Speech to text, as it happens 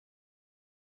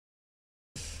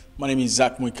My name is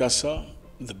Zack Mwekassa,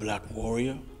 the Black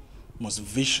Warrior, most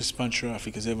vicious puncher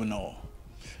Africa's ever known.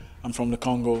 I'm from the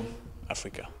Congo,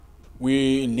 Africa.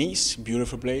 We're in Nice,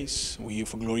 beautiful place. We're here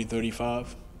for Glory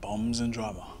 35, bombs and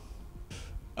drama.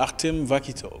 Artem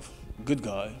Vakhitov, good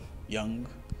guy, young,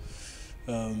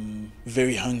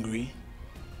 very hungry,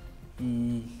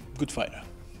 good fighter.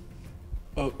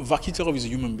 Vakhitov is a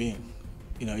human being.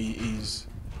 You know, he is,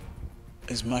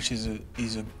 as much as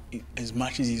he's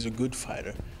a good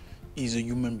fighter, he's a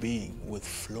human being with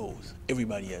flaws.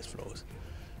 Everybody has flaws.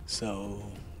 So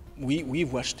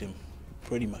we've watched him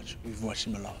pretty much. We've watched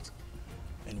him a lot,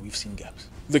 and we've seen gaps.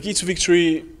 The key to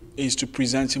victory is to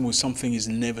present him with something he's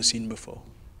never seen before,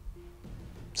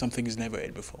 something he's never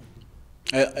had before.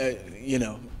 You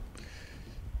know,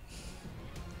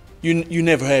 you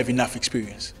never have enough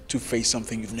experience to face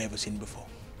something you've never seen before.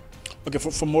 Okay,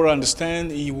 from what I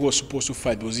understand, he was supposed to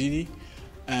fight Bozidi,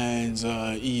 and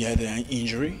he had an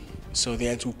injury, so they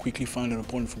had to quickly find an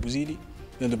opponent for Bozidi.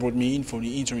 Then they brought me in for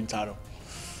the interim title.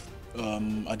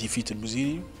 I defeated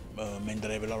Bozidi, man that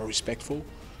I have a lot of respect for.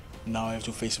 Now I have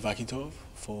to face Vakhitov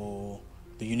for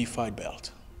the unified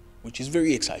belt, which is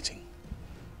very exciting.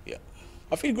 Yeah,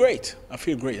 I feel great. I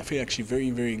feel great. I feel actually very,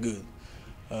 very good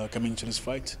coming to this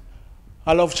fight.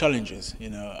 I love challenges. You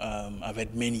know, I've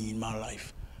had many in my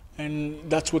life, and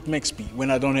that's what makes me. When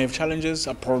I don't have challenges,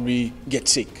 I probably get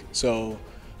sick. So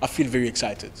I feel very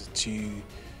excited to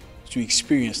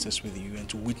experience this with you and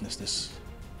to witness this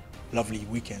lovely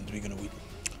weekend we're going to witness.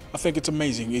 I think it's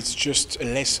amazing. It's just a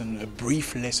lesson, a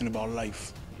brief lesson about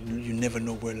life. You never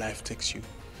know where life takes you.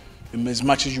 As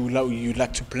much as you'd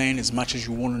like to plan, as much as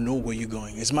you want to know where you're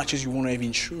going, as much as you want to have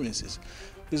insurances,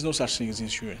 there's no such thing as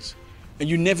insurance. And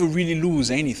you never really lose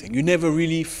anything. You never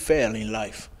really fail in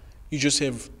life. You just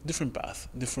have different paths,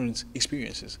 different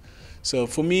experiences. So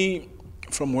for me,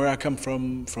 from where I come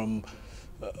from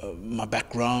my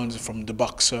background, from the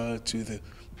boxer to the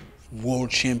world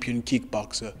champion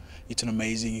kickboxer, it's an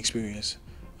amazing experience.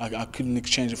 I couldn't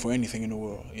exchange it for anything in the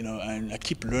world, you know. And I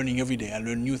keep learning every day. I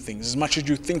learn new things. As much as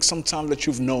you think sometimes that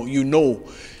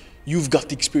you've got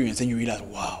the experience, and you realize,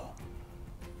 wow,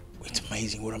 it's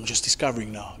amazing what I'm just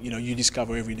discovering now. You know, you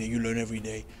discover every day, you learn every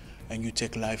day, and you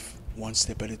take life one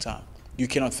step at a time. You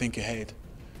cannot think ahead.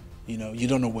 You know, you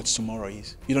don't know what tomorrow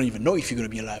is. You don't even know if you're going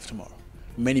to be alive tomorrow.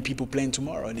 Many people plan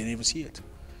tomorrow and they never see it.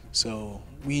 So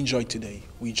we enjoy today.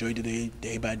 We enjoy the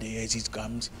day by day as it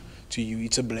comes to you.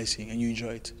 It's a blessing, and you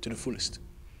enjoy it to the fullest.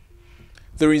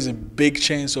 There is a big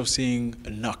chance of seeing a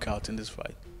knockout in this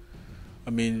fight. I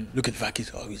mean, look at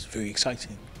Vakhitov. It's very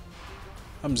exciting.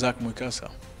 I'm Zack Mwekassa,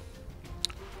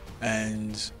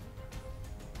 and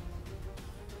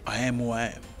I am who I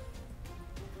am.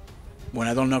 When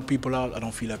I don't knock people out, I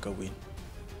don't feel like I win.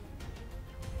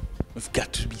 There's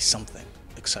got to be something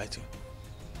exciting.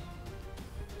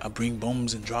 I bring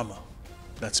bombs and drama.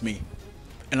 That's me.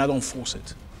 And I don't force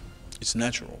it. It's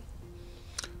natural.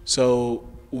 So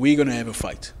we're going to have a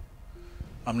fight.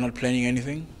 I'm not planning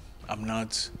anything. I'm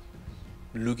not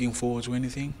looking forward to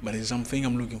anything, but there's something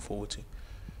I'm looking forward to.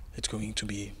 It's going to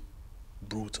be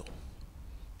brutal,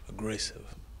 aggressive,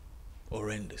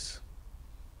 horrendous.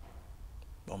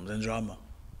 Bombs and drama.